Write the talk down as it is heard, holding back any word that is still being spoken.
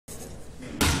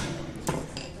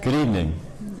Good evening.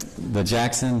 The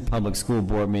Jackson Public School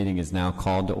Board meeting is now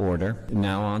called to order.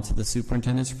 Now on to the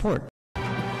superintendent's report.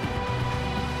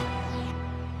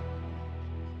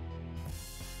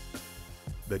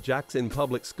 The Jackson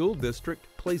Public School District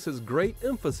places great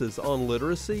emphasis on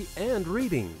literacy and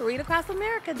reading. Read Across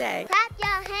America Day. Clap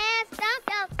your hands, stomp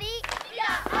your feet. We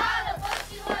got all the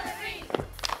books you want to read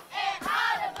and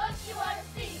all the books you want to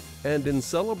see. And in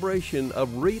celebration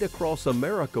of Read Across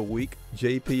America Week,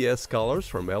 JPS scholars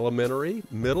from elementary,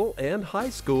 middle, and high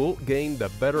school gained a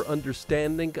better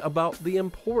understanding about the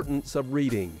importance of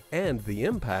reading and the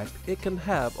impact it can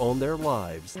have on their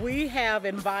lives. We have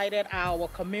invited our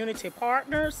community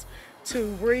partners to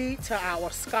read to our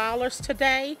scholars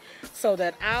today so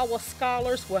that our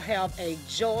scholars will have a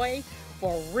joy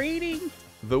for reading.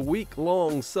 The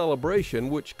week-long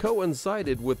celebration, which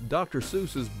coincided with Dr.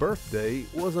 Seuss's birthday,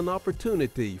 was an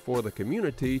opportunity for the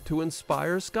community to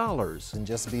inspire scholars. And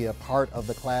just be a part of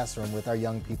the classroom with our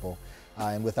young people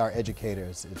and with our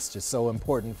educators. It's just so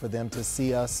important for them to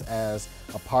see us as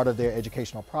a part of their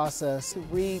educational process. To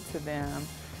read to them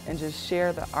and just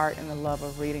share the art and the love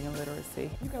of reading and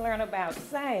literacy. You can learn about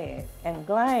sad and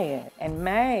glad and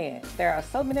mad. There are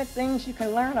so many things you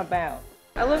can learn about.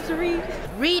 I love to read.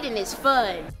 Reading is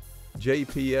fun.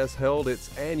 JPS held its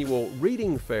annual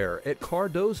reading fair at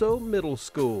Cardozo Middle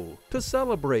School to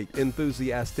celebrate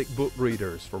enthusiastic book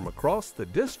readers from across the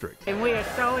district. And we are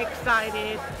so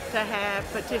excited to have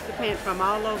participants from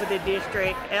all over the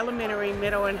district, elementary,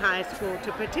 middle, and high school,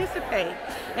 to participate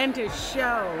and to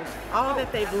show all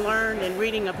that they've learned in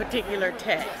reading a particular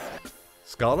text.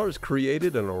 Scholars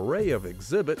created an array of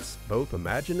exhibits, both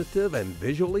imaginative and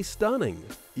visually stunning.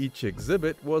 Each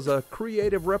exhibit was a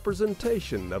creative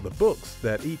representation of the books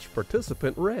that each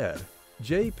participant read.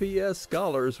 JPS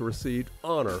scholars received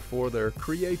honor for their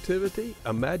creativity,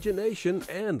 imagination,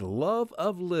 and love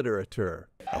of literature.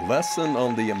 A lesson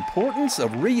on the importance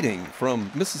of reading from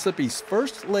Mississippi's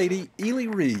First Lady, Ely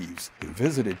Reeves, who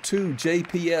visited 2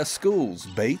 JPS schools,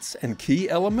 Bates and Key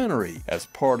Elementary, as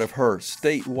part of her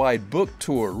statewide book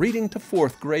tour reading to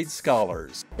 4th grade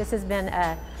scholars. This has been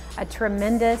a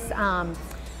tremendous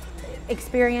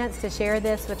experience to share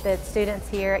this with the students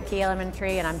here at Key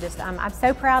Elementary, and I'm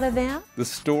so proud of them. The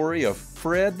story of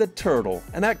Fred the Turtle,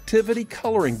 an activity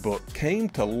coloring book, came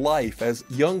to life as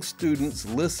young students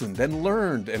listened and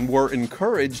learned and were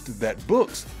encouraged that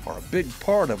books are a big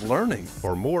part of learning.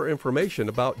 For more information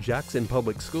about Jackson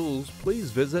Public Schools,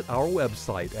 please visit our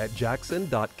website at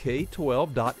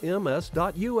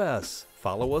jackson.k12.ms.us.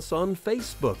 Follow us on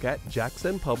Facebook at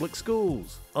Jackson Public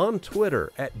Schools, on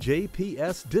Twitter at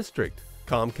JPS District,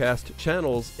 Comcast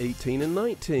Channels 18 and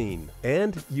 19,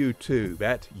 and YouTube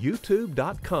at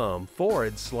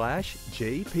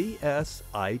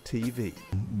youtube.com/JPSITV.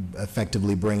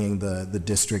 Effectively bringing the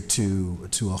district to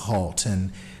a halt.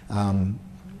 And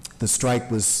the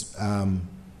strike was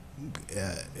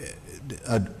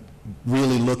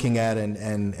really looking at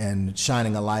and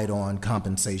shining a light on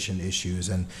compensation issues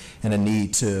and a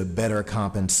need to better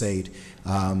compensate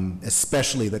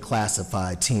especially the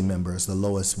classified team members, the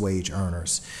lowest wage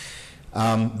earners.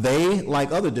 They,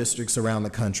 like other districts around the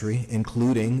country,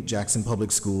 including Jackson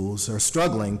Public Schools, are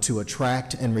struggling to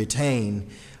attract and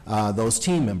retain those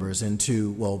team members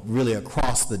into, well, really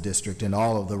across the district in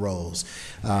all of the roles,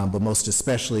 but most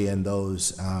especially in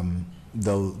those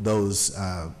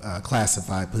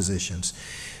classified positions.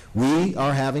 We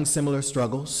are having similar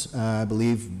struggles. I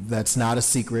believe that's not a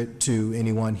secret to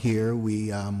anyone here.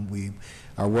 We are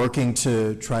working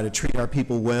to try to treat our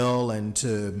people well and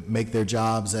to make their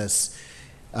jobs as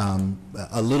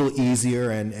a little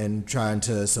easier and trying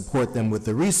to support them with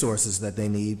the resources that they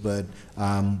need, but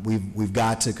we've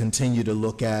got to continue to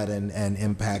look at and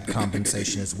impact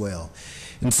compensation as well.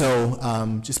 And so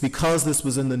just because this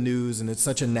was in the news and it's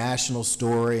such a national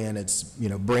story and it's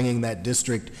bringing that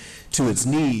district to its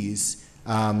knees,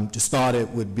 just thought it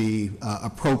would be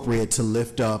appropriate to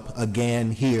lift up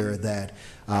again here that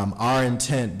our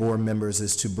intent, board members,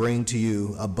 is to bring to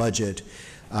you a budget,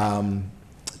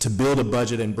 to build a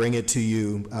budget and bring it to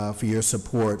you for your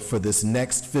support for this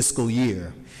next fiscal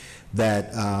year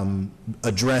that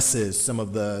addresses some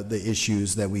of the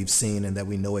issues that we've seen and that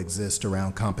we know exist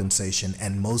around compensation,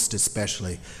 and most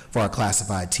especially for our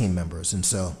classified team members. And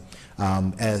so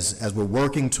as we're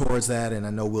working towards that, and I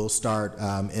know we'll start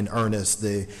in earnest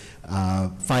the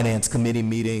finance committee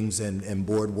meetings and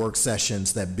board work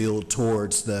sessions that build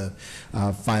towards the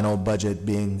final budget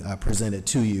being presented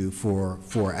to you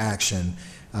for action.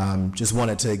 Just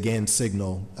wanted to again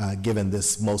signal, given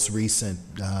this most recent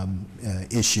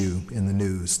issue in the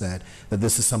news, that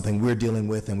this is something we're dealing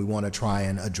with, and we want to try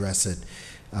and address it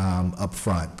up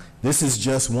front. This is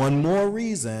just one more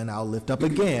reason, I'll lift up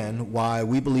again, why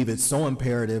we believe it's so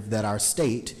imperative that our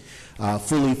state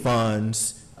fully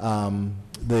funds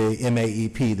the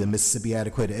MAEP, the Mississippi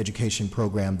Adequate Education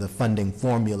Program, the funding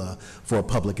formula for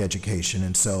public education.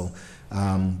 And so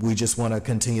we just want to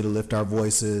continue to lift our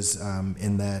voices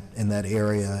in that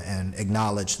area and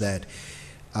acknowledge that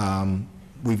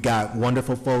we've got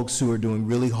wonderful folks who are doing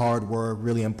really hard work,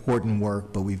 really important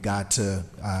work, but we've got to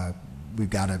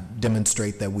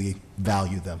demonstrate that we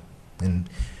value them. And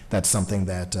that's something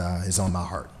that is on my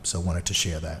heart, so I wanted to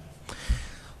share that.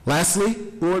 Lastly,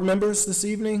 board members this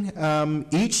evening,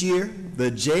 each year the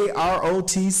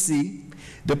JROTC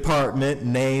department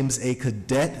names a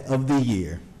Cadet of the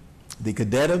Year. The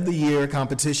Cadet of the Year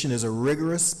competition is a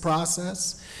rigorous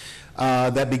process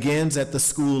that begins at the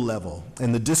school level.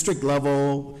 And the district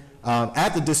level,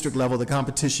 at the district level, the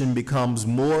competition becomes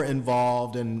more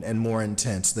involved and more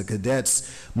intense. The cadets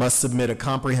must submit a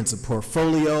comprehensive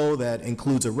portfolio that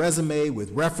includes a resume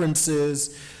with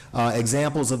references,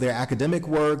 examples of their academic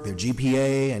work, their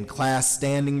GPA and class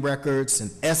standing records, an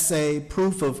essay,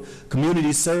 proof of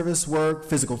community service work,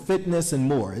 physical fitness, and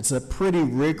more. It's a pretty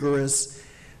rigorous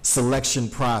selection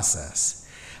process.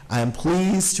 I am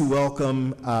pleased to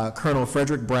welcome Colonel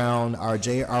Frederick Brown, our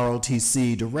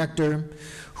JROTC director,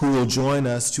 who will join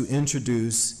us to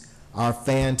introduce our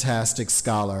fantastic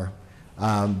scholar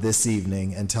this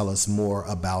evening and tell us more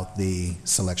about the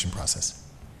selection process.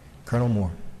 Colonel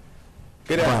Moore.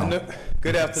 Good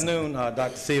afternoon,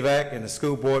 Dr. Sivak and the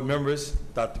school board members,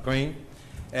 Dr. Green,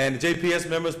 and the JPS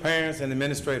members, parents, and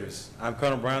administrators. I'm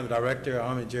Colonel Brown, the Director of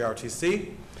Army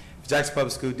JROTC, Jackson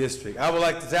Public School District. I would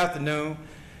like this afternoon,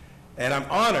 and I'm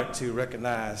honored to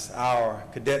recognize our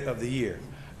Cadet of the Year.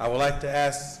 I would like to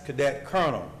ask Cadet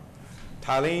Colonel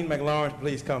Tylene McLaurin to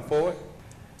please come forward.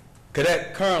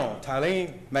 Cadet Colonel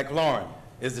Tylene McLaurin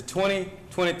is the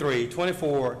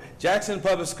 2023-24 Jackson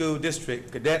Public School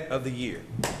District Cadet of the Year.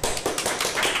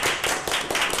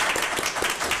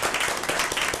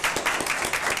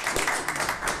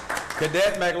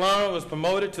 Cadet McLaurin was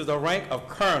promoted to the rank of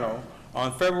Colonel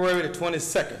on February the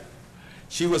 22nd.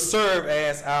 She will serve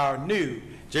as our new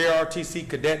JROTC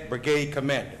Cadet Brigade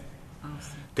Commander.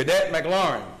 Awesome. Cadet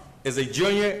McLaurin is a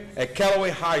junior at Callaway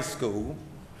High School,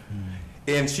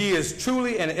 and she is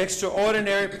truly an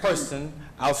extraordinary person,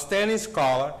 outstanding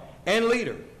scholar, and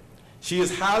leader. She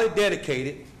is highly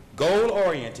dedicated,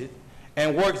 goal-oriented,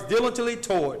 and works diligently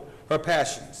toward her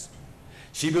passions.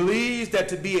 She believes that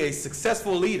to be a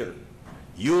successful leader,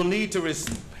 you'll need to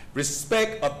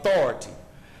respect authority,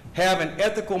 have an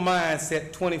ethical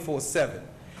mindset 24/7,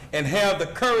 and have the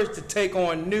courage to take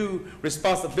on new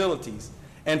responsibilities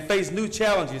and face new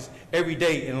challenges every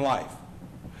day in life.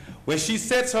 When she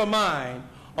sets her mind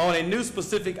on a new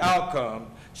specific outcome,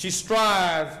 she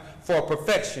strives for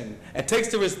perfection and takes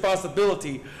the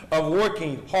responsibility of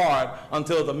working hard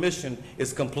until the mission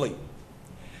is complete.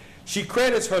 She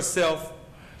credits her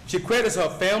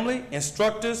family,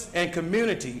 instructors, and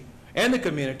the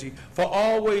community for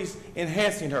always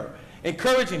enhancing her,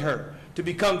 encouraging her to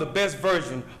become the best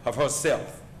version of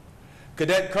herself.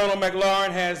 Cadet Colonel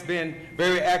McLaurin has been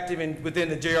very active within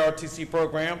the JROTC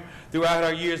program throughout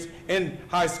her years in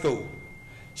high school.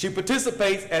 She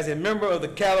participates as a member of the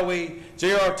Callaway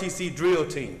JROTC drill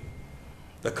team,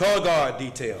 the color guard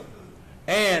detail,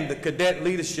 and the cadet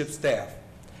leadership staff.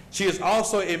 She is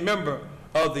also a member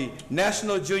of the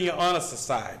National Junior Honor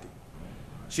Society.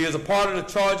 She is a part of the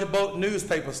Charger Boat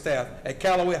newspaper staff at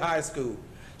Callaway High School.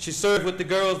 She serves with the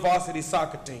girls' varsity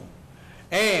soccer team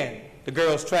and the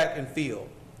girls' track and field.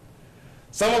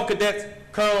 Some of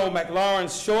Cadet Colonel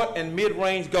McLaurin's short and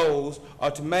mid-range goals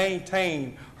are to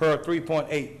maintain her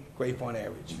 3.8 grade point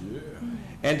average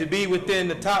and to be within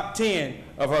the top 10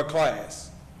 of her class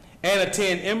and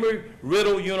attend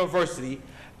Embry-Riddle University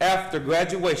after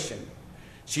graduation.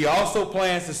 She also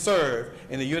plans to serve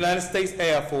in the United States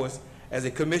Air Force as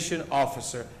a commissioned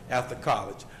officer after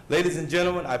college. Ladies and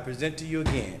gentlemen, I present to you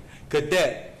again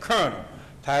Cadet Colonel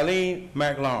Tylene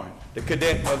McLaurin, the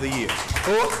Cadet of the Year.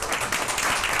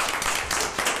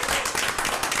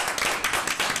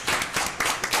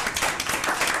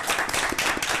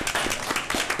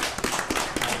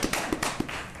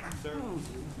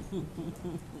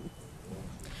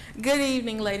 Good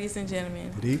evening, ladies and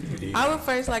gentlemen. Good evening. I would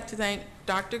first like to thank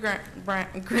Dr.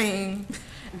 Green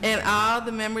and all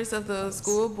the members of the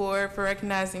school board for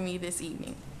recognizing me this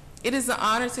evening. It is an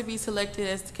honor to be selected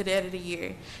as the Cadet of the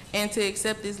Year and to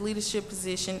accept this leadership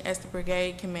position as the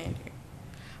Brigade Commander.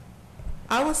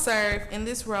 I will serve in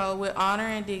this role with honor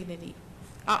and dignity.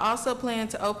 I also plan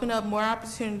to open up more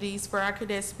opportunities for our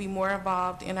cadets to be more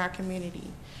involved in our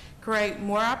community. create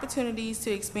more opportunities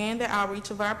to expand the outreach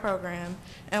of our program,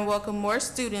 and welcome more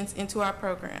students into our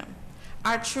program.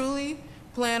 I truly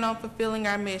plan on fulfilling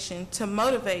our mission to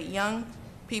motivate young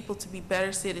people to be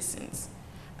better citizens.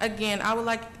 Again, I would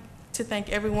like to thank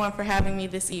everyone for having me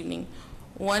this evening.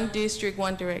 One district,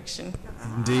 one direction.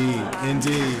 Indeed,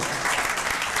 indeed.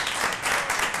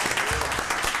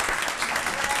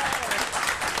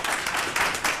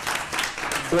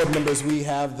 Board members, we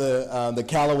have the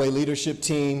Callaway leadership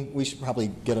team. We should probably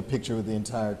get a picture with the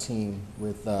entire team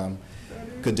with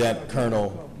Cadet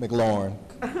Colonel McLaurin.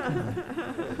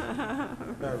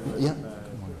 Yeah.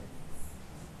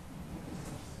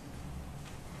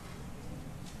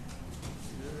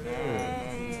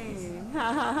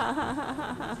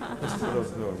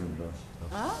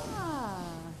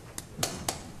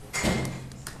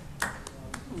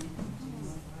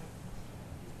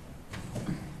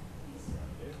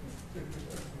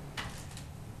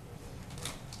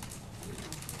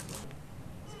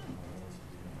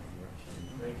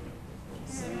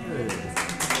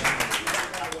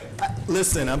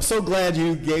 Listen, I'm so glad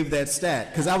you gave that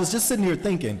stat, because I was just sitting here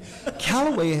thinking,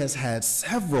 Callaway has had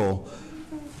several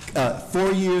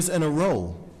 4 years in a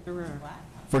row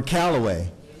for Callaway.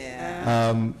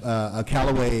 A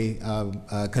Callaway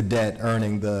cadet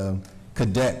earning the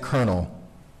cadet colonel,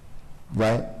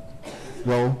 right?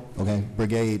 Role, okay,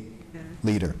 brigade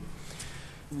leader.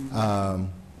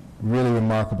 Really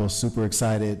remarkable, super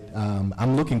excited.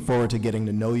 I'm looking forward to getting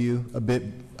to know you a bit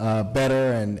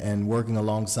better and working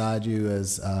alongside you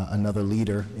as another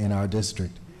leader in our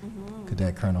district,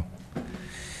 Cadet Colonel.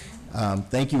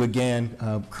 Thank you again,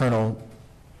 Colonel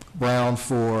Brown,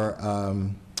 for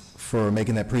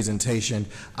making that presentation.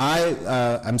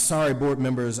 I'm sorry, board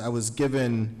members, I was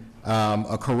given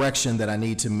a correction that I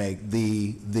need to make.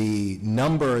 The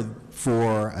number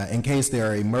for, in case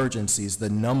there are emergencies, the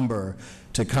number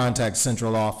to contact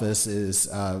central office is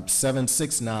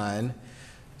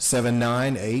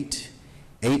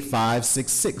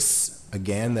 769-798-8566.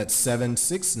 Again, that's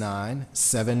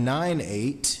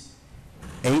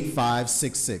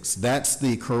 769-798-8566. That's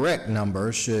the correct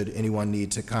number should anyone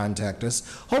need to contact us.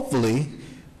 Hopefully,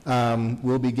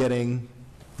 we'll be getting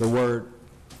the word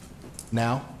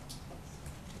now.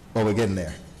 Oh, we're getting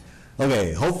there.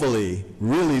 Okay, hopefully,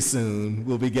 really soon,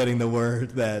 we'll be getting the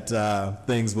word that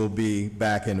things will be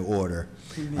back in order.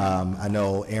 I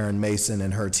know Erin Mason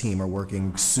and her team are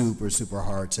working super, super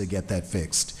hard to get that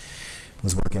fixed.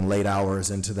 Was working late hours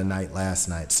into the night last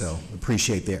night, so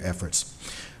appreciate their efforts.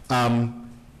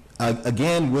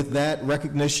 Again, with that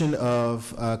recognition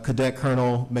of Cadet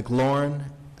Colonel McLaurin,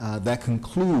 that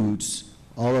concludes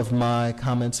all of my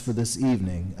comments for this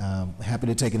evening. Happy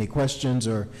to take any questions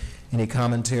or any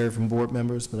commentary from board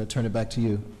members, but I turn it back to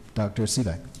you, Dr.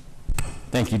 Sivak.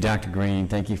 Thank you, Dr. Green.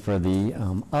 Thank you for the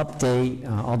update,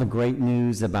 all the great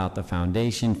news about the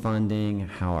foundation funding,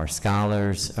 how our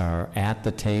scholars are at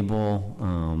the table,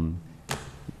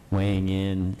 weighing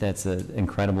in. That's an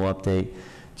incredible update.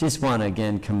 Just want to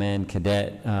again commend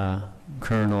Cadet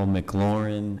Colonel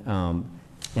McLaurin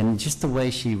and just the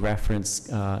way she referenced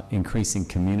increasing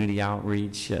community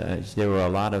outreach. There were a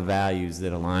lot of values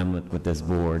that align with this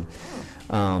board.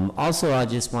 Also, I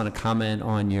just want to comment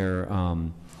on your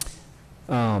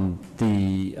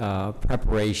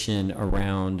preparation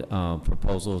around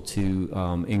proposal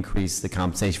to increase the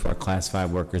compensation for our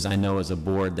classified workers. I know as a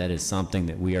board that is something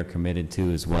that we are committed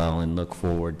to as well, and look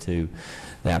forward to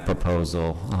that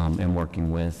proposal and working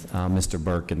with Mr.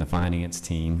 Burke and the finance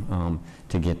team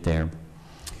to get there.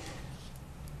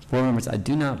 Board members, I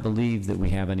do not believe that we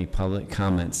have any public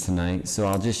comments tonight, so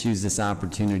I'll just use this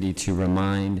opportunity to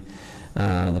remind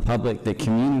the public that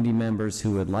community members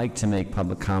who would like to make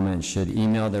public comments should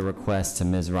email their request to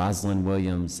Ms. Rosalind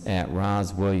Williams at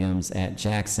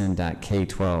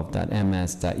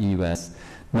roswilliams@jackson.k12.ms.us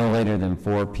no later than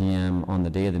 4 p.m. on the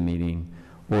day of the meeting,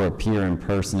 or appear in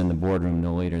person in the boardroom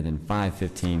no later than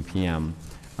 5:15 p.m.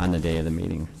 on the day of the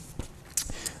meeting.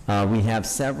 We have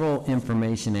several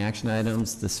information action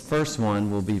items. This first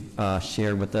one will be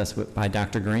shared with us by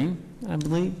Dr. Green, I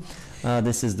believe.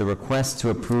 This is the request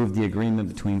to approve the agreement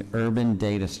between Urban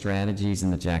Data Strategies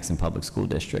and the Jackson Public School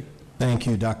District. Thank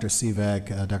you, Dr.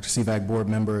 Sivak. Dr. Sivak, board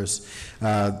members,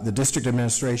 the district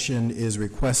administration is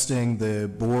requesting the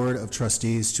Board of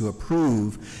Trustees to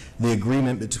approve the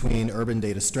agreement between Urban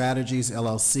Data Strategies,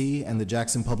 LLC, and the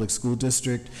Jackson Public School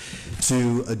District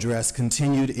to address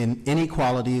continued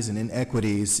inequalities and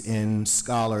inequities in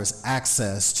scholars'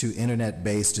 access to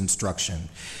internet-based instruction.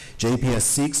 JPS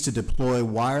seeks to deploy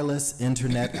wireless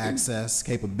internet access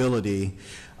capability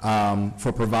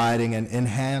for providing an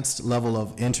enhanced level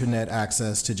of internet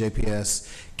access to JPS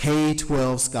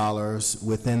K-12 scholars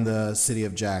within the city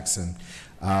of Jackson.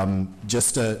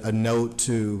 Just a note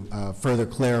to further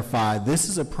clarify, this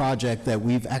is a project that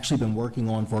we've actually been working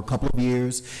on for a couple of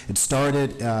years. It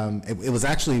started, it was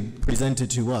actually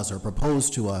presented to us or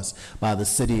proposed to us by the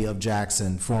city of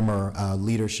Jackson, former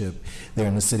leadership there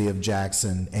in the city of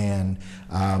Jackson.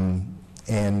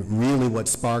 And really what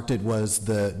sparked it was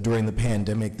during the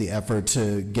pandemic, the effort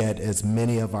to get as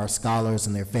many of our scholars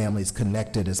and their families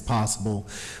connected as possible.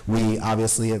 We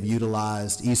obviously have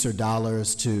utilized ESSER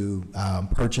dollars to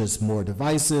purchase more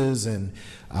devices and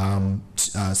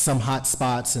some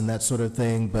hotspots and that sort of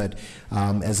thing, but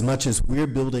as much as we're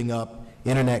building up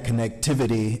internet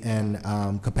connectivity and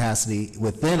capacity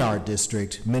within our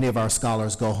district, many of our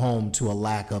scholars go home to a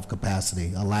lack of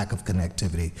capacity, a lack of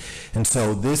connectivity. And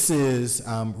so this is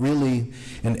really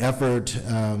an effort,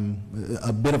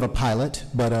 a bit of a pilot,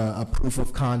 but a proof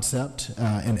of concept,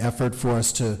 an effort for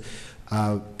us to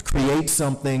create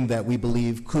something that we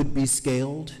believe could be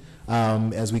scaled.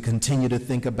 As we continue to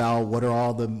think about what are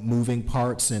all the moving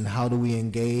parts and how do we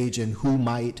engage and who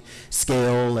might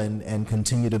scale and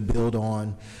continue to build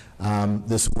on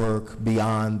this work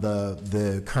beyond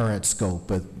the current scope,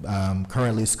 but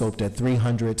currently scoped at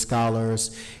 300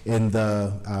 scholars in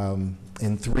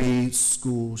three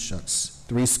school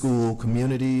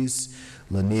communities: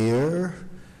 Lanier,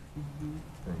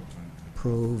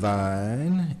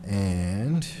 Provine,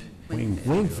 and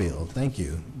Wingfield. Thank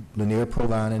you. Lanier,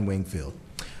 Provine, and Wingfield.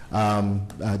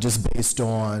 Just based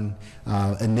on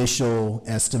initial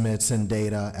estimates and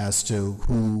data as to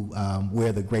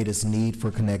where the greatest need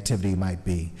for connectivity might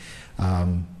be.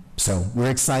 So we're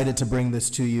excited to bring this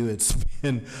to you. It's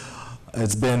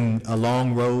been a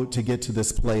long road to get to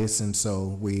this place, and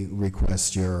so we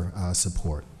request your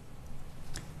support.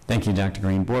 Thank you, Dr.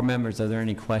 Green. Board members, are there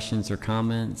any questions or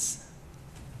comments?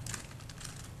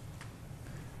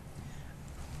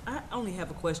 I only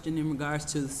have a question in regards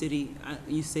to the city.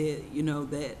 You said, you know,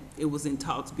 that it was in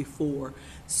talks before.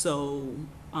 So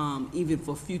even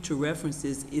for future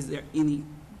references, is there any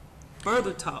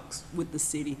further talks with the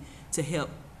city to help,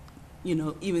 you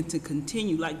know, even to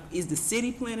continue? Like, is the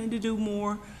city planning to do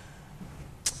more?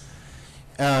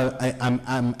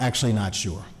 I'm actually not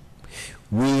sure.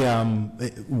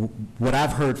 What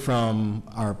I've heard from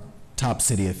our top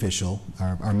city official,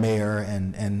 our mayor,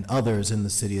 and others in the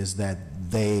city is that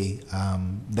they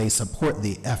support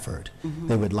the effort.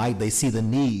 Mm-hmm. They see the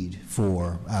need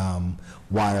for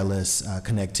wireless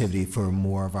connectivity for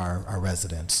more of our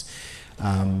residents.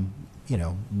 You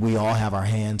know, we all have our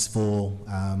hands full.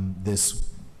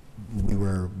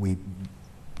 We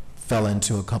fell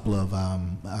into a couple of,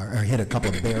 or hit a couple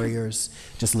of barriers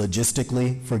just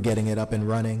logistically for getting it up and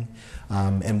running.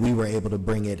 And we were able to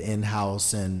bring it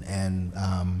in-house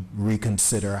and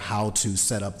reconsider how to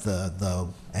set up the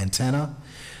antenna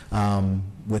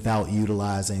without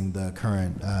utilizing the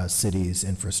current city's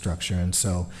infrastructure. And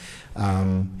so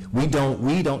we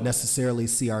don't necessarily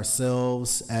see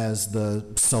ourselves as the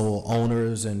sole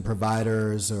owners and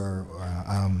providers or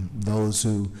those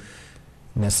who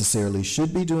necessarily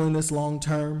should be doing this long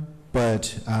term,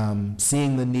 but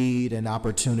seeing the need and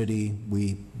opportunity,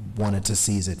 we wanted to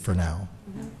seize it for now.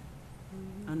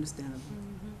 Mm-hmm. Understandable.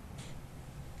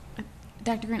 Mm-hmm.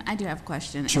 Dr. Green, I do have a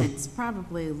question. Sure. It's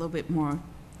probably a little bit more,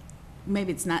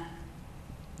 maybe it's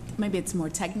more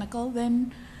technical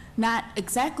than not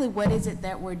exactly what is it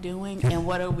that we're doing and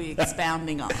what are we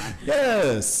expounding on?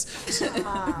 Yes,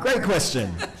 great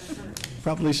question.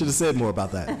 Probably should have said more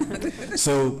about that.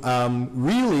 So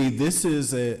really, this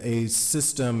is a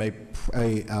system,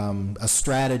 a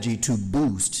strategy to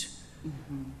boost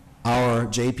our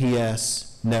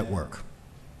JPS network,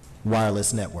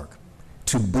 wireless network,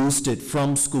 to boost it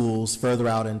from schools further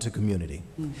out into community.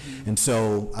 Mm-hmm. And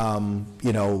so,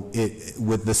 you know,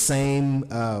 with the same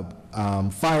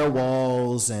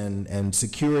firewalls and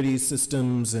security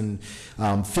systems and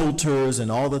filters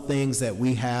and all the things that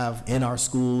we have in our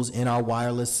schools, in our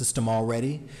wireless system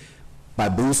already, by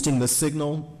boosting the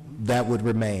signal, that would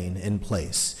remain in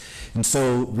place. And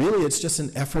so really it's just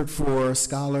an effort for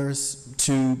scholars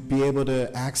to be able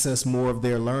to access more of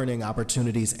their learning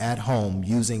opportunities at home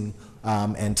using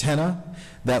antenna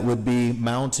that would be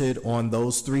mounted on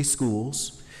those 3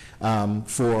 schools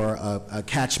for a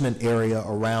catchment area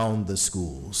around the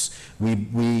schools.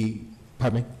 We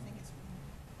pardon me?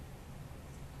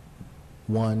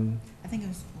 I think it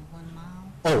was 1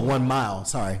 mile. Oh, 1 mile,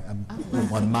 sorry.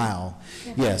 1 mile,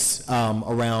 yes,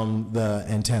 around the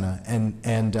antenna. And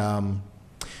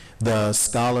the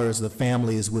scholars, the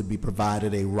families would be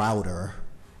provided a router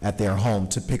at their home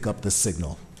to pick up the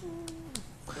signal.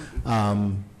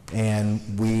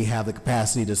 And we have the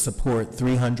capacity to support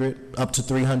 300, up to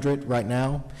 300 right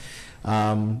now,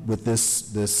 with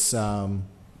this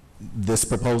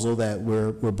proposal that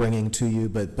we're bringing to you,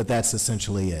 but that's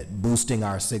essentially it, boosting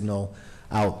our signal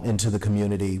out into the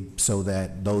community so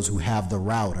that those who have the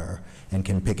router and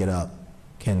can pick it up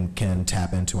can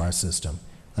tap into our system.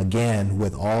 Again,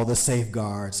 with all the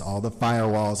safeguards, all the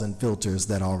firewalls and filters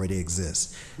that already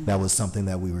exist. That was something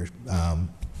that we were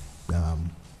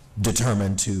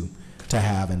determined to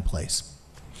have in place.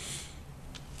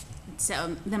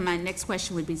 So then my next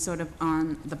question would be sort of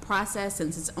on the process,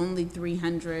 since it's only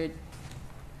 300,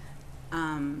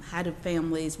 how do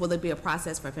families, will there be a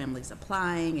process for families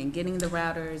applying and getting the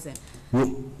routers? And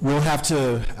We'll have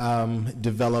to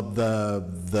develop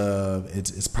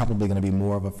it's probably going to be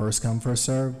more of a first come, first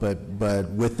serve, but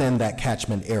within that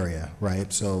catchment area,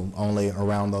 right? So only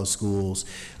around those schools.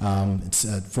 It's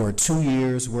for 2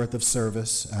 years worth of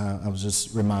service. I was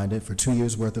just reminded, for 2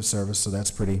 years worth of service, so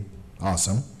that's pretty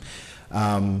awesome.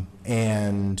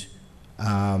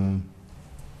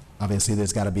 Obviously,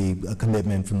 there's got to be a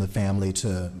commitment from the family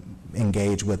to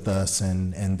engage with us,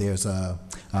 and there's a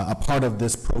part of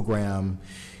this program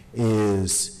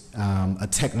is a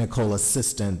technical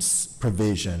assistance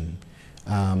provision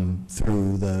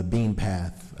through the Bean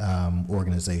Path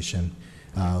organization,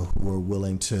 who are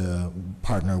willing to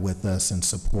partner with us and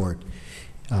support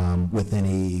with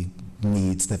any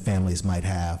needs that families might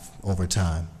have over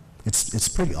time. It's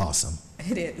pretty awesome.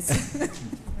 it is.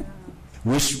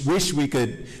 Wish we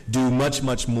could do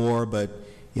much more, but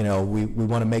we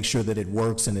want to make sure that it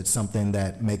works and it's something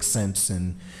that makes sense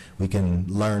and we can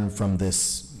learn from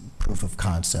this proof of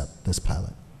concept, this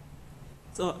pilot.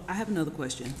 So I have another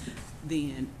question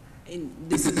then, and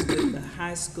this is with the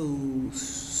high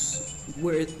schools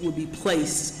where it will be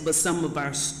placed, but some of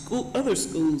our other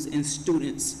schools and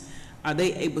students, are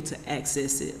they able to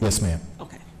access it? Yes, ma'am.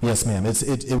 Okay. Yes, ma'am.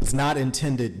 It was not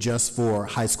intended just for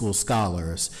high school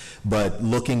scholars, but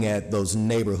looking at those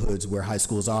neighborhoods where high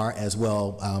schools are, as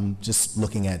well, just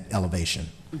looking at elevation.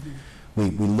 We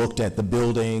looked at the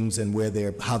buildings and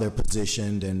how they're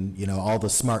positioned, and all the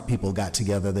smart people got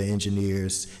together, the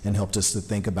engineers, and helped us to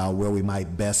think about where we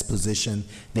might best position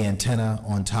the antenna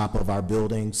on top of our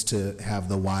buildings to have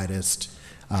the widest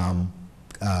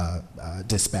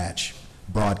dispatch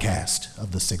broadcast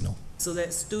of the signal. So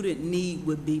that student need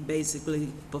would be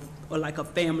basically, or like a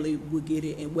family would get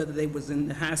it, and whether they was in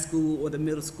the high school or the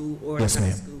middle school or Yes, high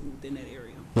ma'am. school within that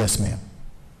area. Yes, ma'am.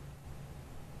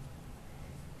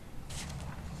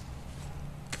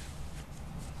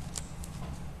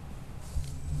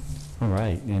 All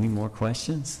right, any more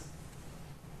questions?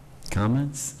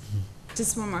 Comments?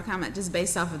 Just one more comment, just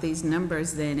based off of these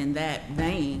numbers then, in that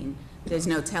vein, there's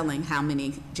no telling how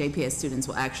many JPS students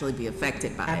will actually be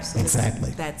affected by it.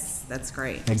 Exactly. That's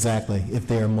great. Exactly. If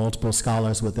there are multiple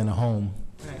scholars within a home.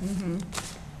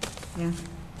 Yeah.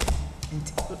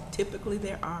 And typically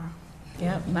there are.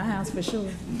 Yep, my house for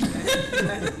sure.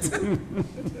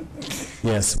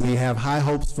 Yes, we have high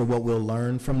hopes for what we'll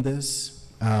learn from this,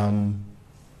 and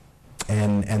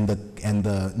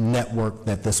the network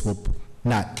that this will,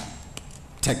 not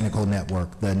technical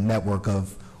network, the network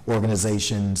of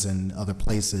organizations and other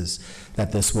places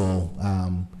that this will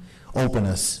open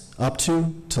us up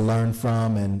to learn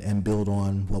from and build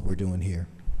on what we're doing here.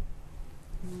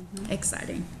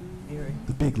 Exciting.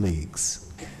 The big leagues.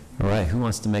 All right, who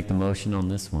wants to make the motion on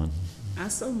this one? I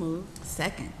so move.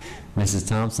 Second. Mrs.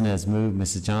 Thompson has moved,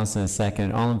 Mrs. Johnson has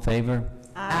seconded. All in favor?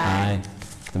 Aye.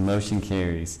 The motion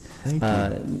carries. Thank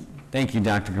you. Thank you,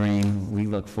 Dr. Green. We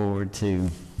look forward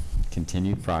to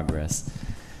continued progress.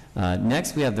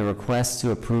 Next, we have the request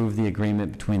to approve the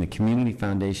agreement between the Community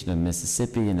Foundation of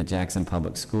Mississippi and the Jackson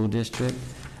Public School District.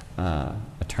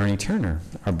 Attorney Turner,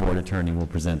 our board attorney, will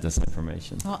present this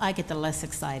information. Well, I get the less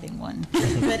exciting one.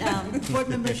 But board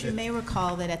members, you may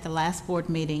recall that at the last board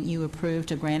meeting, you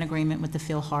approved a grant agreement with the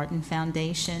Phil Harton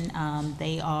Foundation.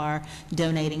 They are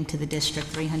donating to the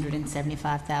district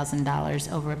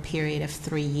 $375,000 over a period of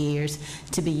 3 years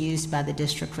to be used by the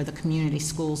district for the Community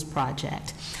Schools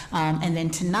Project. And then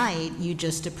tonight, you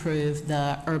just approved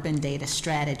the Urban Data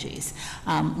Strategies.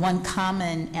 One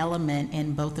common element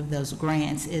in both of those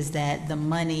grants is that the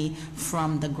money money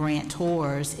from the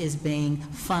grantors is being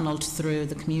funneled through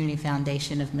the Community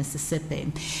Foundation of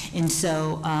Mississippi. And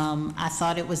so I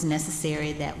thought it was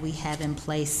necessary that we have in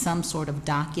place some sort of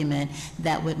document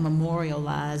that would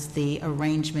memorialize the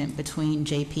arrangement between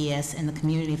JPS and the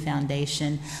Community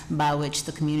Foundation, by which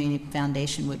the Community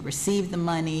Foundation would receive the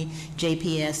money,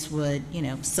 JPS would,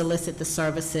 solicit the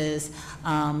services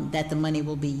that the money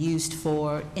will be used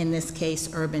for. In this case,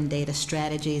 Urban Data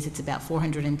Strategies, it's about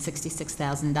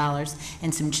 $466,000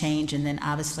 and some change, and then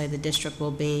obviously the district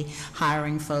will be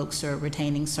hiring folks or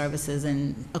retaining services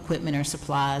and equipment or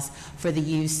supplies for the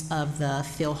use of the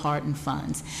Phil Hardin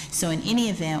funds. So in any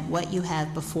event, what you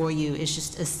have before you is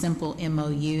just a simple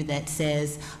MOU that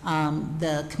says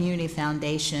the Community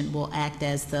Foundation will act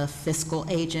as the fiscal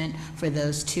agent for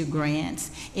those two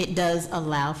grants. It does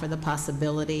allow for the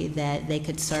possibility that they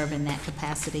could serve in that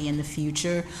capacity in the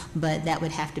future, but that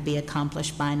would have to be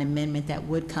accomplished by an amendment that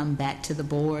would come back to the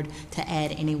board to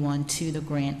add anyone to the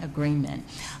grant agreement.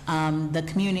 The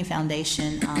Community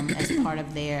Foundation, as part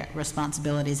of their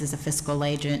responsibilities as a fiscal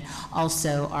agent,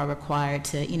 also are required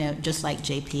to, just like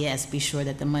JPS, be sure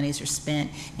that the monies are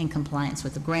spent in compliance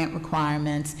with the grant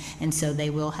requirements, and so they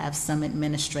will have some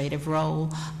administrative role.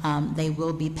 They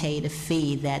will be paid a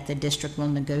fee that the district will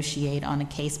negotiate on a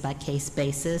case-by-case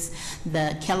basis.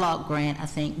 The Kellogg grant, I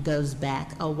think, goes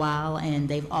back a while, and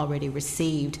they've already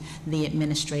received the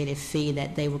administrative fee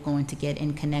that they were going to get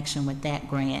in connection with that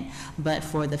grant. But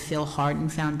for the Phil Hardin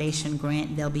Foundation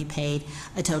grant, they'll be paid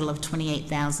a total of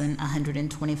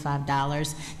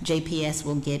 $28,125. JPS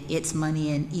will get its money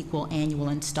in equal annual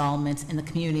installments, and the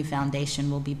Community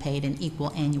Foundation will be paid in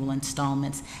equal annual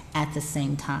installments at the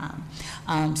same time.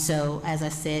 So as I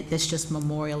said, this just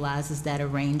memorializes that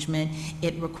arrangement.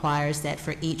 It requires that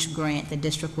for each grant, the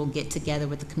district will get together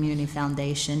with the Community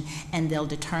Foundation, and they'll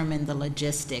determine the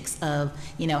logistics of,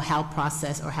 how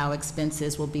process or how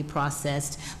expenses will be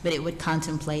processed. But it would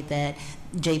contemplate that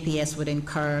JPS would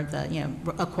incur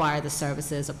acquire the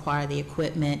services, acquire the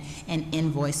equipment, and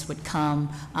invoice would come.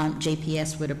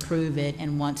 JPS would approve it,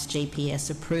 and once JPS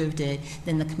approved it,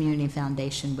 then the Community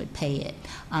Foundation would pay it.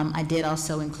 I did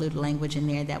also include language in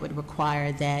there that would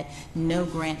require that no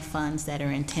grant funds that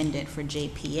are intended for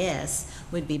JPS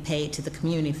would be paid to the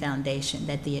Community Foundation,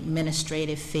 that the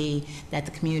administrative fee that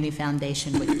the Community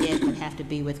Foundation would get would have to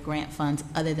be with grant funds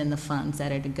other than the funds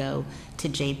that are to go to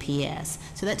JPS.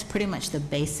 So that's pretty much the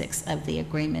basics of the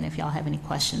agreement. If y'all have any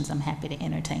questions, I'm happy to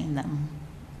entertain them.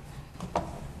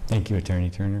 Thank you, Attorney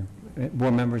Turner.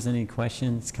 Board members, any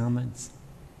questions, comments?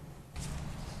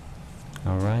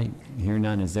 All right, hearing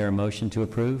none, is there a motion to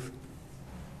approve?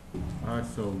 I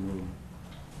so move.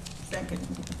 Second.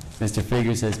 Mr.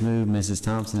 Figurs has moved, Mrs.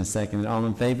 Thompson has seconded. All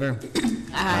in favor?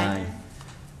 Aye.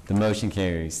 The motion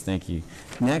carries. Thank you.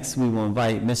 Next, we will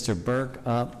invite Mr. Burke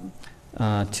up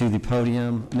to the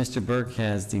podium. Mr. Burke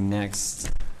has the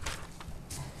next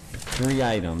 3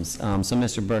 items. So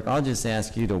Mr. Burke, I'll just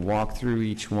ask you to walk through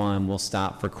each one. We'll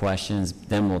stop for questions,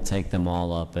 then we'll take them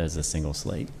all up as a single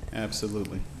slate.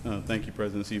 Absolutely. Thank you,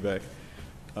 President Seaback.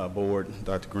 Board,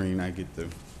 Dr. Green, I get the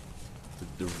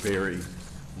very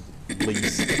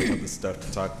least of the stuff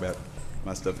to talk about.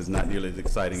 My stuff is not nearly as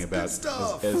exciting about as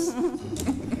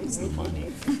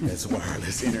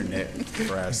wireless internet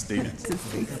for our students.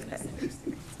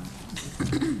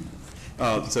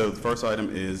 So the first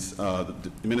item is the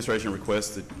administration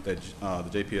requests that the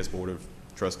JPS Board of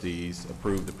Trustees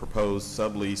approve the proposed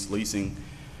sublease leasing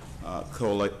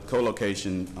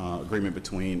co-location agreement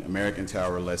between American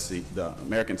Tower,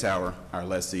 our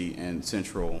lessee, and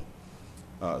Central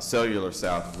Cellular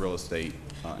South Real Estate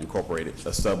Incorporated, a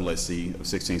sublessee of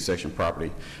 16 section property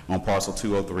on parcel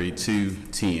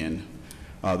 203-210.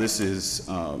 This is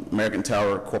American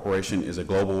Tower Corporation is a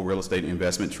global real estate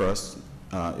investment trust,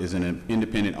 is an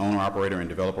independent owner, operator, and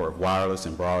developer of wireless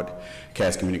and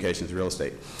broadcast communications real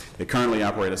estate. They currently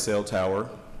operate a cell tower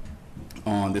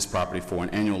on this property for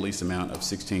an annual lease amount of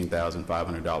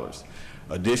 $16,500.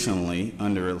 Additionally,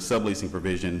 under a subleasing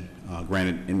provision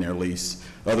granted in their lease,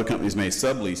 other companies may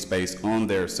sublease space on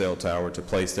their cell tower to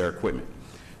place their equipment.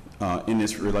 In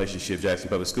this relationship, Jackson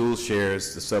Public Schools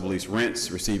shares the sublease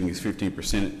rents, receiving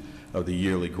 15% of the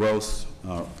yearly gross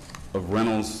of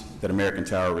rentals that American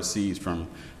Tower receives from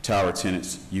tower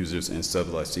tenants, users, and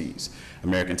sublessees.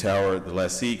 American Tower, the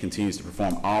lessee, continues to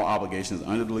perform all obligations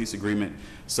under the lease agreement.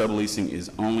 Subleasing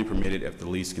is only permitted if the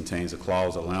lease contains a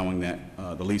clause allowing that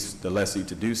the lessee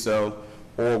to do so,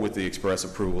 or with the express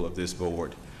approval of this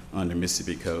board under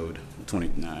Mississippi Code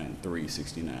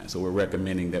 29369. So we're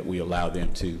recommending that we allow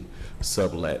them to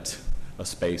sublet a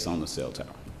space on the cell tower.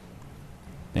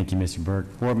 Thank you, Mr.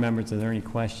 Burke. Board members, are there any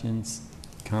questions,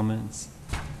 comments?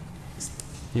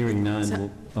 Hearing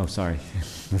none, oh, sorry,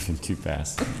 moving too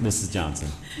fast. Mrs. Johnson.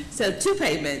 So 2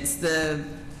 payments, the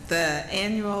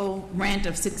annual rent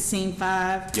of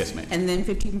 $16,500. Yes, ma'am. And then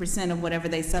 15% of whatever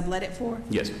they sublet it for?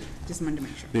 Yes, ma'am. Just wanted to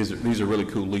make sure. These are really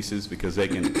cool leases because they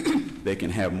can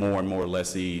have more and more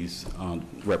lessees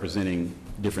representing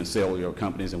different cellular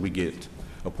companies, and we get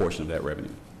a portion of that revenue.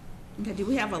 Okay, do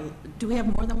we have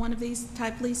more than one of these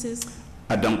type leases?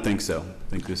 I don't think so. I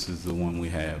think this is the one we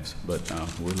have, but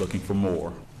we're looking for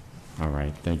more. All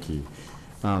right, thank you.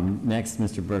 Next,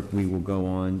 Mr. Burke, we will go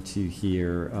on to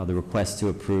hear the request to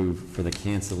approve for the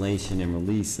cancellation and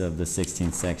release of the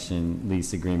 16th section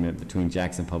lease agreement between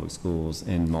Jackson Public Schools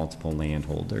and multiple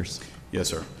landholders. Yes,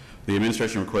 sir. The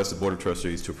administration requests the Board of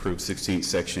Trustees to approve 16th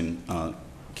section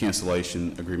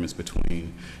cancellation agreements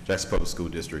between Jackson Public School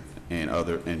District and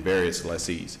various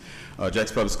lessees.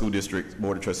 Jackson Public School District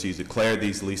Board of Trustees declared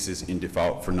these leases in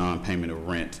default for non-payment of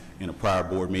rent in a prior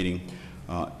board meeting.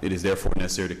 It is therefore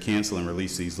necessary to cancel and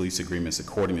release these lease agreements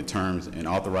according to terms and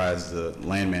authorize the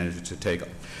land manager to take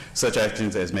such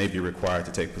actions as may be required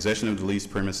to take possession of the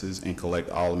leased premises and collect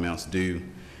all amounts due,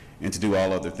 and to do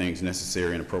all other things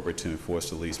necessary and appropriate to enforce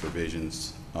the lease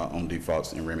provisions on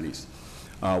defaults and remedies.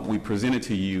 We presented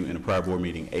to you in a prior board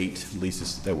meeting 8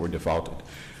 leases that were defaulted.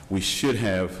 We should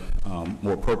have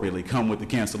more appropriately come with the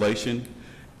cancellation,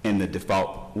 and the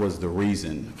default was the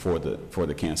reason for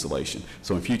the cancellation.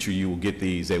 So in future, you will get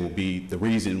these. They will be the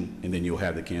reason, and then you'll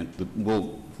have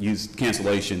we'll use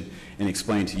cancellation and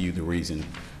explain to you the reason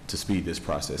to speed this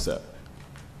process up.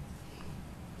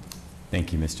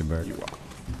 Thank you, Mr. Burke. You're welcome.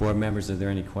 Board members, are there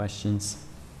any questions?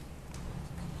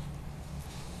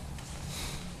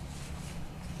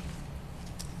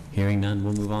 Hearing none,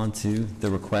 we'll move on to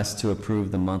the request to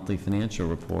approve the monthly financial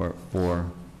report for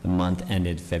the month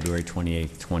ended February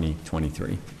 28th,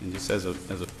 2023. And just as a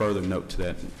further note to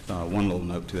that, one little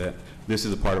note to that, this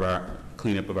is a part of our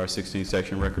cleanup of our 16th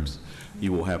section records.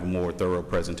 You will have a more thorough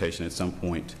presentation at some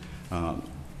point.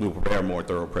 We'll prepare a more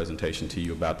thorough presentation to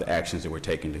you about the actions that we're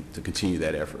taking to continue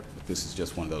that effort. This is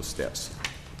just one of those steps.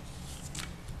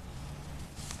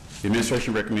 The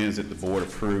administration recommends that the board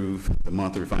approve the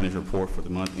monthly financial report for the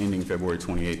month ending February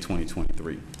 28,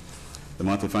 2023. The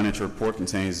monthly financial report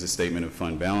contains the statement of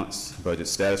fund balance, budget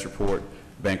status report,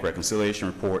 bank reconciliation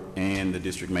report, and the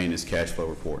district maintenance cash flow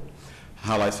report.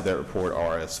 Highlights of that report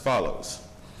are as follows.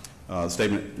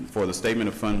 For the statement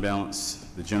of fund balance,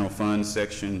 the general fund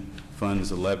section,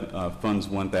 funds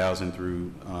 1,000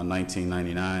 through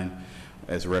 1999,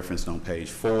 as referenced on page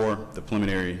 4. The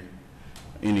preliminary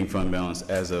ending fund balance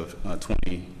as of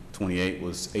 2028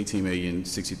 was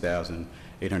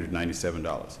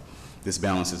 $18,060,897. This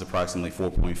balance is approximately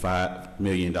 $4.5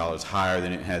 million higher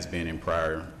than it has been in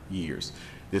prior years.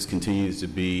 This continues to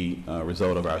be a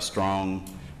result of our strong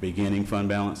beginning fund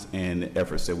balance and the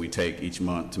efforts that we take each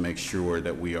month to make sure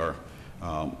that we are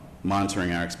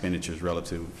monitoring our expenditures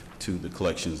relative to the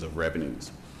collections of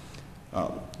revenues.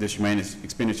 District maintenance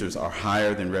expenditures are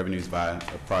higher than revenues by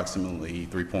approximately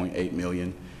 $3.8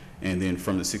 million. And then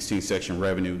from the 16th section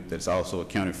revenue that's also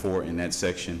accounted for in that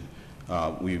section,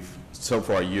 we've so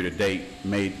far year to date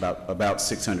made about a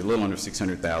little under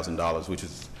 $600,000, which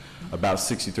is about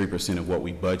 63% of what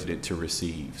we budgeted to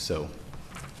receive. So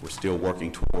we're still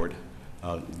working toward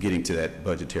getting to that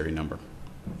budgetary number.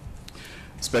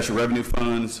 Special revenue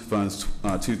funds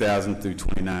 2,000 through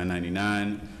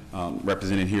 2999.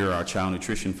 Represented here are our child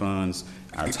nutrition funds,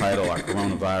 our title, our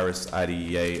coronavirus,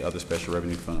 IDEA, other special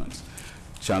revenue funds.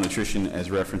 Child nutrition, as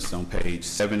referenced on page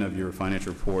 7 of your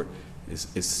financial report,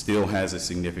 it still has a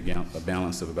significant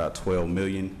balance of about $12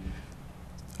 million.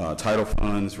 Title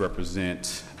funds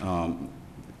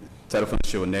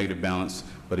show a negative balance,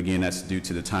 but again, that's due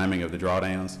to the timing of the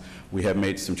drawdowns. We have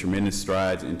made some tremendous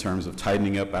strides in terms of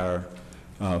tightening up our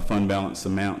fund balance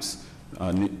amounts.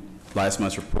 Last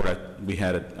month's report, we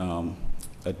had a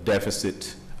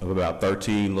deficit of about a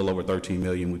little over 13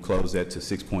 million. We closed that to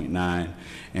 6.9,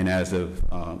 and as of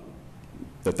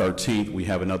the 13th, we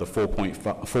have another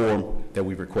 4.4 that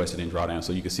we've requested in drawdown.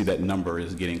 So you can see that number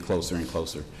is getting closer and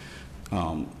closer.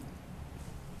 Fund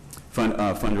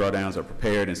drawdowns are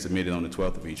prepared and submitted on the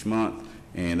 12th of each month,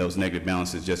 and those negative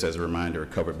balances, just as a reminder, are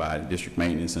covered by district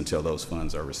maintenance until those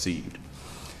funds are received.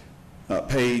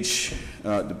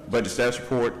 The budget status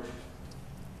report,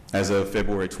 as of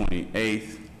February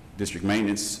 28th, district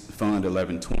maintenance fund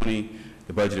 1120,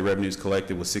 the budgeted revenues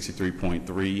collected was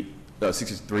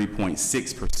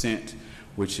 63.6%,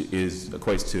 which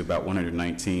equates to about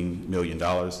 $119 million.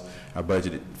 Our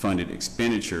budgeted funded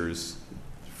expenditures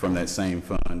from that same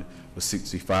fund was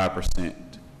 65%,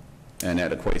 and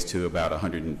that equates to about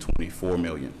 $124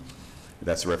 million.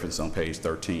 That's referenced on page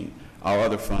 13. all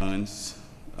other funds,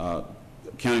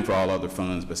 accounting for all other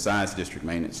funds besides district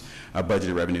maintenance, our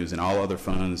budgeted revenues and all other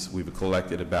funds, we've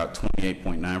collected about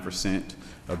 28.9%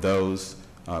 of those,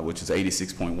 which is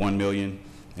 $86.1 million,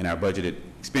 and our budgeted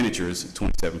expenditures,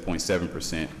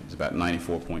 27.7%, is about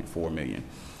 $94.4 million.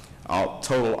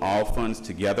 All funds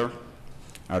together,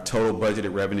 our total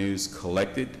budgeted revenues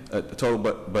collected,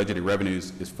 budgeted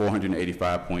revenues is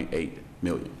 $485.8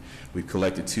 million. We've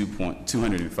collected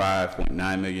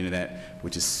 $205.9 million of that,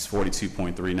 which is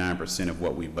 42.39% of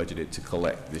what we budgeted to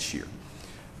collect this year.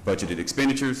 Budgeted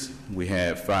expenditures, we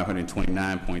have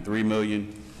 $529.3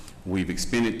 million. We've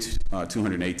expended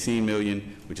 $218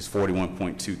 million, which is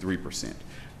 41.23%.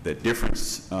 The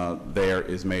difference there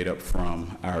is made up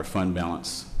from our fund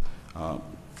balance,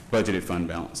 budgeted fund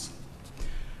balance.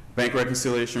 Bank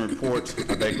reconciliation report.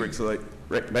 Bank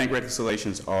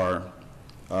reconciliations are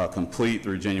complete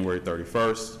through January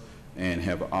 31st,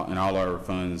 and all our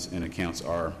funds and accounts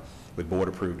are with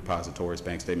board-approved depositories.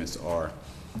 Bank statements are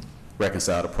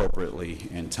reconciled appropriately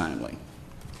and timely.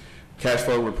 Cash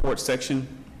flow report section.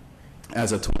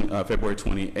 As of February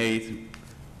 28th,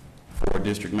 for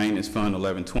District Maintenance Fund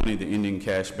 1120, the ending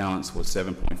cash balance was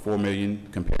 $7.4 million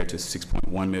compared to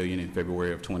 $6.1 million in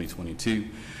February of 2022.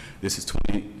 This is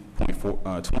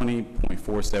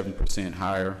 20.47%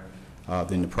 higher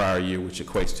than the prior year, which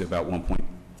equates to about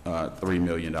 $1.3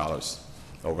 million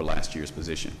over last year's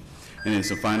position. And then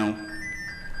some final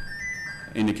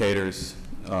indicators,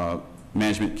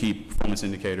 management key performance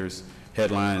indicators,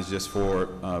 headlines just for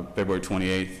February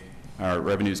 28th. Our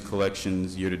revenues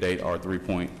collections year-to-date are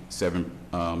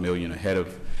 $3.7 million ahead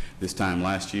of this time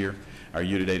last year. Our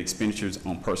year-to-date expenditures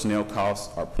on personnel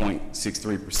costs are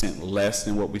 0.63% less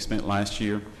than what we spent last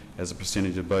year as a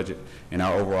percentage of budget, and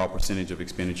our overall percentage of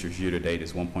expenditures year-to-date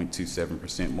is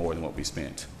 1.27% more than what we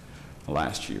spent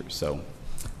last year. So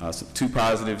two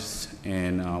positives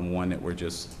and one that we're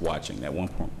just watching. That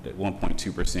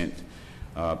 1.2%,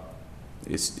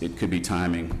 it could be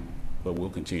timing, but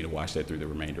we'll continue to watch that through the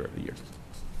remainder of the year.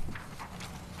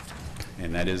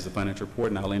 And that is the financial report,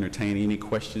 and I'll entertain any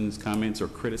questions, comments, or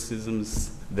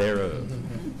criticisms thereof.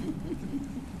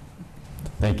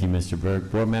 Thank you, Mr.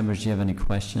 Berg. Board members, do you have any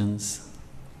questions?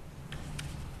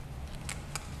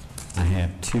 I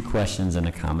have two questions and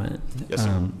a comment. Yes,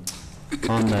 sir.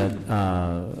 On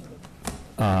the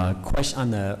question on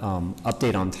the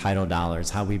update on title dollars,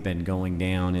 how we've been going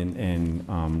down,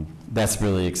 and that's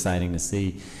really exciting to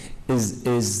see.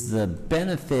 Is the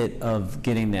benefit of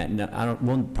getting that?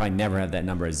 We'll probably never have that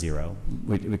number as zero,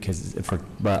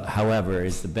 but however,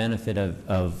 is the benefit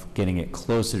of getting it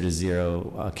closer to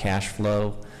zero cash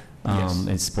flow? Yes.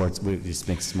 In sports, it just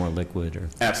makes it more liquid, or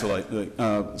absolutely.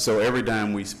 So every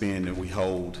dime we spend and we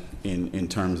hold in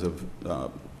terms of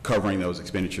covering those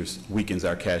expenditures weakens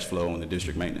our cash flow on the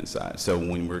district maintenance side. So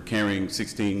when we're carrying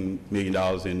 $16 million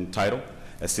in title,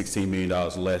 that's $16 million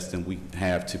less than we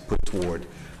have to put toward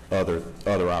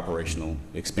other operational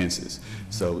expenses.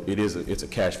 So it's a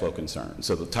cash flow concern.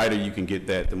 So the tighter you can get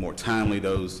that, the more timely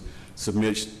those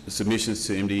submissions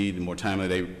to MDE, the more timely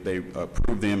they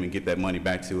approve them and get that money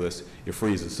back to us, it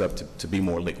frees us up to be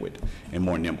more liquid and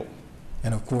more nimble.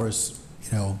 And of course,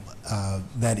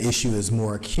 that issue is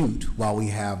more acute while we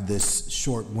have this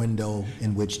short window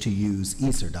in which to use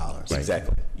ESSER dollars.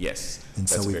 Exactly, yes. And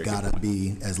so we've got to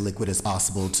be as liquid as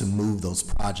possible to move those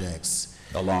projects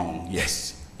along,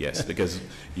 yes. Yes, because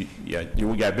we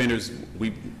got vendors.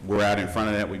 We're out in front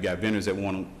of that. We've got vendors that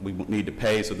we need to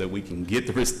pay so that we can get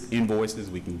the invoices,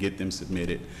 we can get them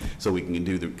submitted, so we can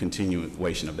do the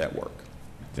continuation of that work.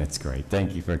 That's great.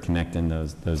 Thank you for connecting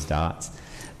those dots.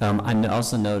 I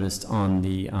also noticed on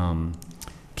the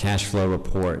cash flow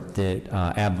report that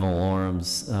ad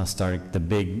valorem's started. The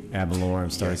big ad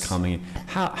valorem started coming in.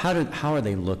 How are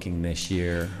they looking this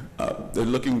year? They're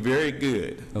looking very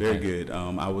good, very good.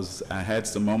 I had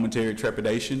some momentary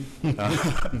trepidation,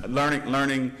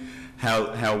 learning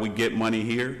how we get money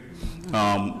here.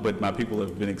 But my people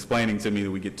have been explaining to me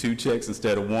that we get 2 checks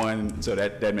instead of 1, so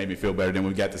that made me feel better. Then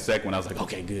we got the second one, I was like,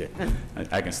 okay, good.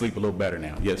 I can sleep a little better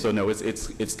now. Yeah, so no,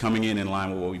 it's coming in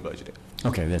line with what we budgeted.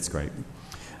 Okay, that's great.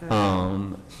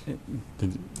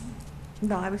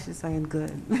 No, I was just saying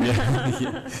good.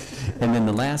 Yeah. And then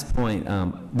the last point,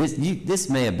 this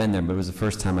may have been there, but it was the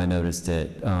first time I noticed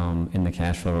it in the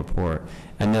cash flow report.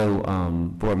 I know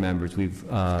board members, we've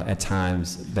at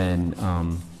times been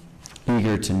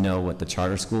eager to know what the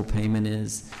charter school payment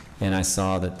is, and I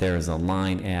saw that there is a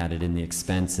line added in the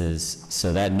expenses,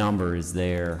 so that number is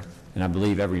there. And I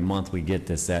believe every month we get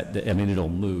this. It'll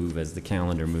move as the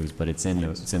calendar moves, but it's in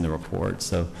the report.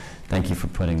 So thank you for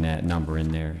putting that number in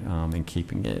there and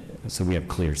keeping it so we have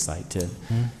clear sight to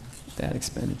that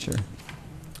expenditure.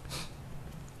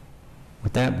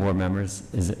 With that, board members,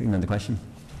 is there another question?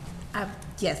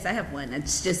 Yes, I have one.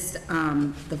 It's just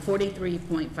the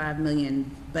 43.5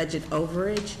 million budget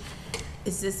overage.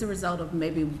 Is this a result of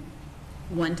maybe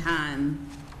one-time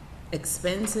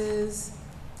expenses,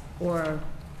 or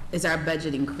is our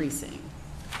budget increasing?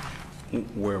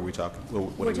 Where are we talking?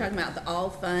 We're talking about the all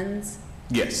funds.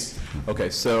 Yes. Okay,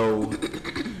 so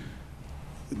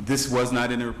this was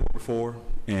not in the report before,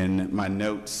 and my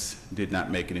notes did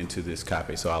not make it into this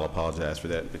copy, so I'll apologize for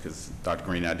that, because Dr.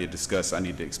 Green and I did discuss, I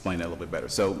need to explain that a little bit better.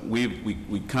 So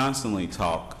we constantly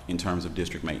talk in terms of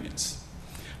district maintenance.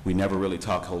 We never really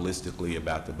talk holistically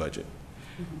about the budget.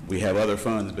 We have other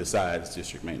funds besides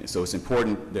district maintenance, so it's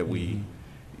important that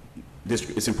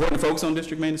it's important to focus on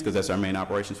district maintenance because that's our main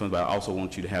operations fund, but I also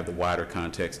want you to have the wider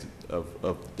context of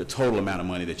the total amount of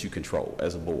money that you control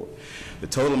as a board. The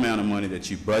total amount of money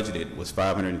that you budgeted was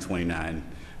 $529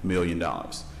 million.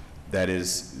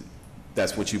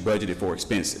 That's what you budgeted for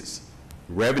expenses.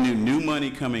 Revenue, new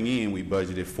money coming in, we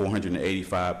budgeted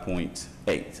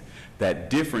 485.8. That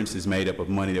difference is made up of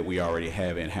money that we already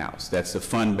have in-house. That's the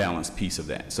fund balance piece of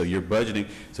that. So you're budgeting,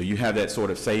 so you have that sort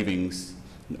of savings,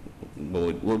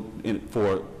 for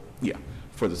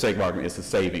the sake of argument, it's the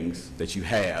savings that you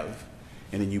have,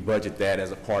 and then you budget that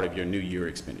as a part of your new year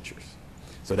expenditures.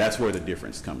 So that's where the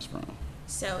difference comes from.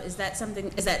 So is that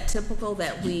typical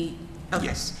that we, okay.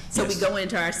 Yes. So yes. we go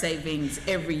into our savings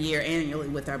every year annually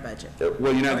with our budget?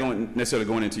 Well, you're not necessarily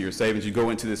going into your savings. You go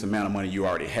into this amount of money you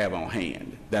already have on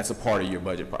hand. That's a part of your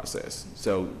budget process.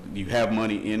 So you have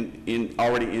money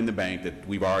already in the bank that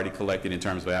we've already collected in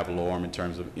terms of ad valorem, in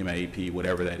terms of MAP,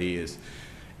 whatever that is,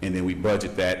 and then we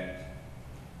budget that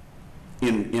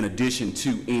in addition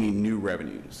to any new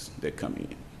revenues that come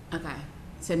in. Okay.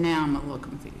 So now I'm a little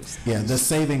confused. Yeah, the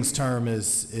savings term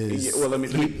is well,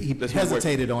 he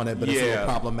hesitated on it, but it's a little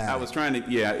problematic. I was trying to,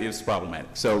 it's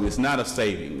problematic. So it's not a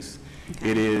savings.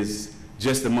 Okay. It is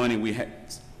just the money we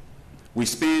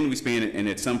spend, and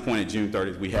at some point at June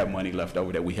 30th, we have money left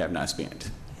over that we have not spent.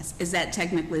 Is that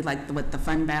technically like what the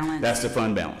fund balance? That's the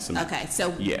fund balance. Okay,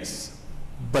 so. Yes.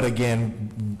 But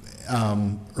again,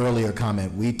 earlier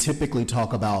comment, we typically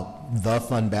talk about the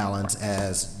fund balance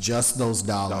as just those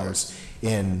dollars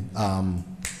in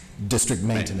district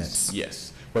maintenance.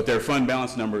 Yes, but there are fund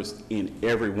balance numbers in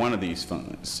every one of these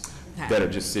funds that are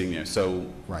just sitting there. So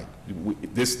right.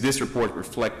 This report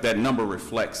that number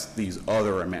reflects these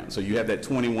other amounts. So you have that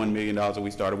 $21 million that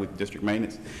we started with district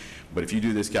maintenance, but if you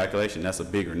do this calculation, that's a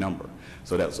bigger number.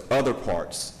 So those other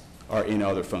parts are in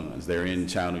other funds. They're in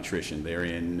child nutrition, they're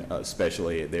in special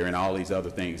ed, they're in all these other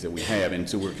things that we have, and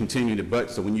so we're continuing to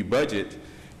budget. So when you budget,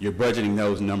 you're budgeting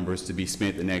those numbers to be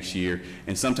spent the next year,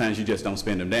 and sometimes you just don't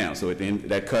spend them down. So at the end of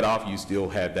that cutoff, you still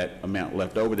have that amount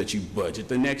left over that you budget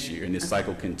the next year, and this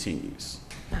cycle continues.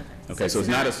 Okay, so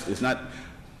it's not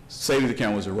savings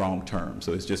account was the wrong term.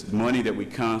 So it's just money that we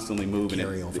constantly move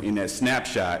in that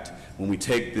snapshot. When we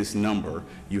take this number,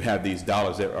 you have these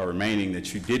dollars that are remaining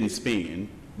that you didn't spend,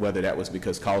 whether that was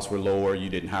because costs were lower, you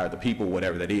didn't hire the people,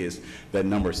 whatever that is, that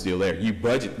number is still there. You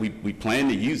budget, we plan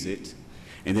to use it,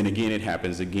 and then again it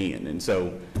happens again. And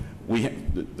so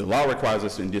the law requires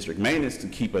us in district maintenance to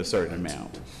keep a certain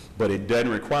amount, but it doesn't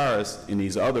require us in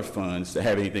these other funds to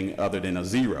have anything other than a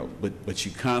zero. But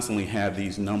you constantly have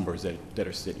these numbers that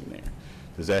are sitting there.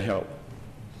 Does that help?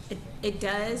 It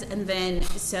does, and then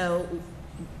so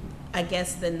I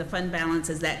guess then the fund balance,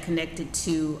 is that connected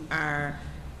to our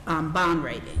bond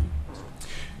rating?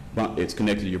 It's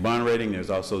connected to your bond rating. There's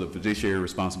also the fiduciary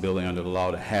responsibility under the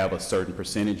law to have a certain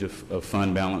percentage of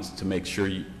fund balance to make sure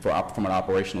from an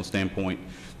operational standpoint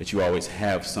that you always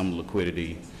have some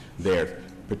liquidity there,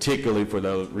 particularly for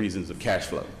the reasons of cash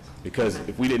flow. Because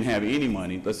if we didn't have any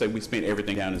money, let's say we spent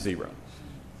everything down to zero,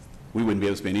 we wouldn't be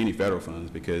able to spend any federal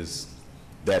funds because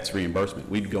that's reimbursement.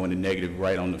 We'd go into negative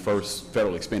right on the first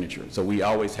federal expenditure. So we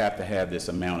always have to have this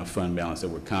amount of fund balance that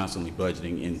we're constantly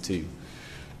budgeting into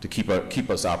to keep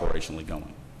us operationally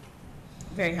going.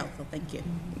 Very helpful, thank you.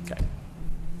 Okay.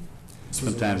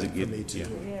 Sometimes it gets,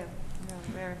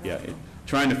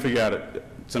 trying to figure out,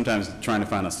 sometimes trying to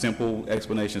find a simple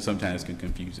explanation sometimes can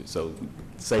confuse it. So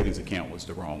savings account was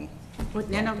the wrong. Well,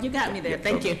 no, you got me there,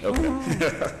 thank you.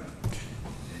 Okay.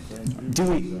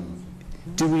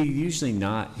 Do we usually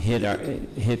not hit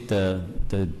the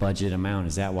budget amount?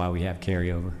 Is that why we have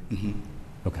carryover? Mm-hmm.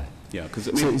 Okay. Yeah, because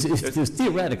I mean, so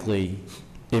theoretically,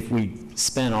 if we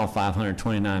spent all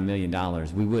 $529 million,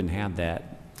 we wouldn't have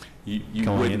that.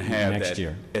 You wouldn't have next that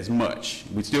year as much.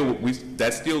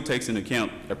 That still takes into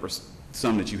account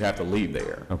some that you have to leave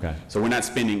there. Okay. So we're not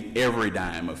spending every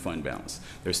dime of fund balance.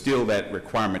 There's still that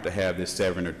requirement to have this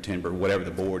 7 or 10, or whatever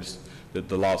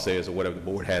the law says, or whatever the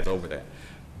board has over that.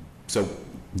 So.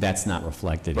 That's not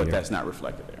reflected here. But that's not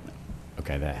reflected there, no.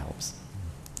 Okay, that helps.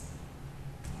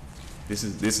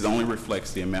 This only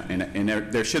reflects the amount, and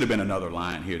there should have been another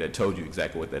line here that told you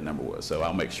exactly what that number was, so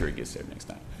I'll make sure it gets there next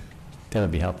time. That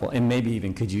would be helpful. And maybe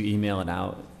even, could you email it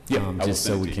out? Yeah, I will just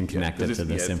so send it we to can you. connect Yeah, it 'cause to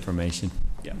it's- this yeah, information.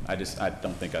 Yeah, I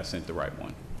don't think I sent the right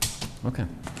one. Okay.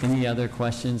 Any other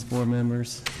questions, board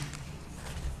members?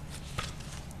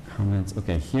 Comments?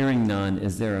 Okay, hearing none,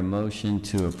 is there a motion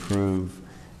to approve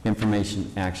information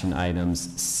action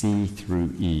items C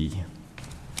through E?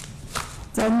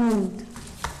 So moved.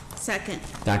 Second.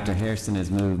 Dr. Harrison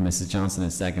has moved, Mrs. Johnson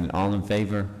has seconded. All in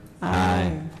favor?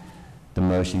 Aye. The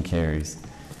motion carries.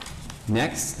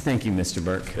 Next, thank you, Mr.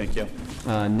 Burke. Thank you.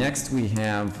 Next, we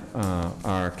have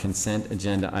our consent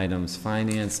agenda items,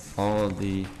 finance. All of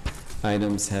the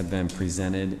items have been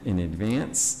presented in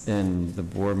advance, and the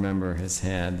board member has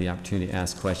had the opportunity to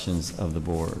ask questions of the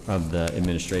board, of the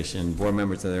administration. Board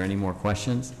members, are there any more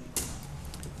questions?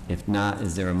 If not,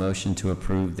 is there a motion to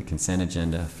approve the consent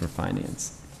agenda for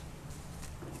finance?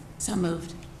 So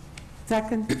moved.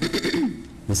 Second.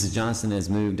 Mrs. Johnson has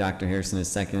moved, Dr. Harrison has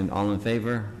seconded. All in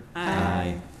favor?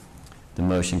 Aye. The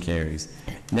motion carries.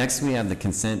 Next, we have the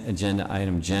consent agenda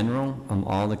item general.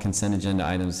 All the consent agenda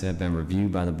items have been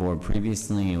reviewed by the board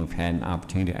previously, and we've had an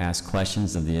opportunity to ask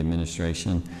questions of the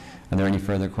administration. Are there any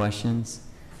further questions?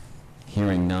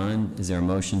 Hearing none, is there a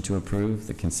motion to approve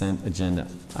the consent agenda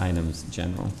items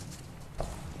general?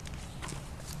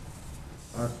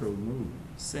 I so move.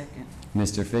 Second.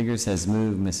 Mr. Figurs has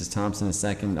moved, Mrs. Thompson has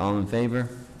seconded. All in favor?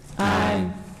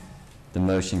 Aye. The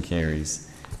motion carries.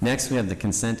 Next, we have the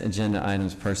consent agenda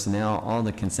items personnel. All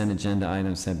the consent agenda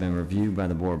items have been reviewed by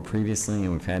the board previously,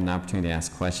 and we've had an opportunity to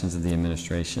ask questions of the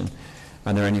administration.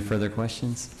 Are there any further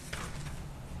questions?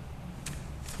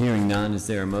 Hearing none, is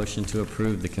there a motion to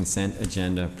approve the consent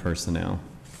agenda personnel?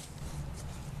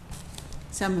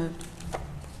 So moved.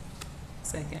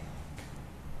 Second.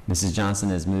 Mrs. Johnson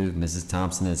has moved, Mrs.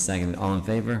 Thompson has seconded. All in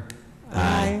favor?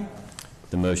 Aye.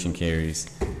 The motion carries.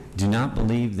 Do not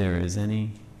believe there is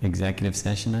any executive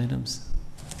session items?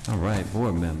 All right,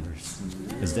 board members,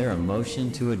 is there a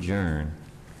motion to adjourn?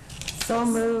 So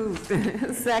moved.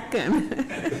 Second.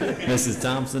 Mrs.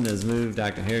 Thompson has moved,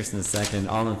 Dr. Harrison has seconded.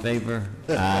 All in favor?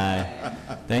 Aye.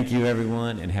 Thank you,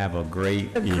 everyone, and have a great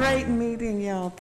evening. Great meeting, y'all.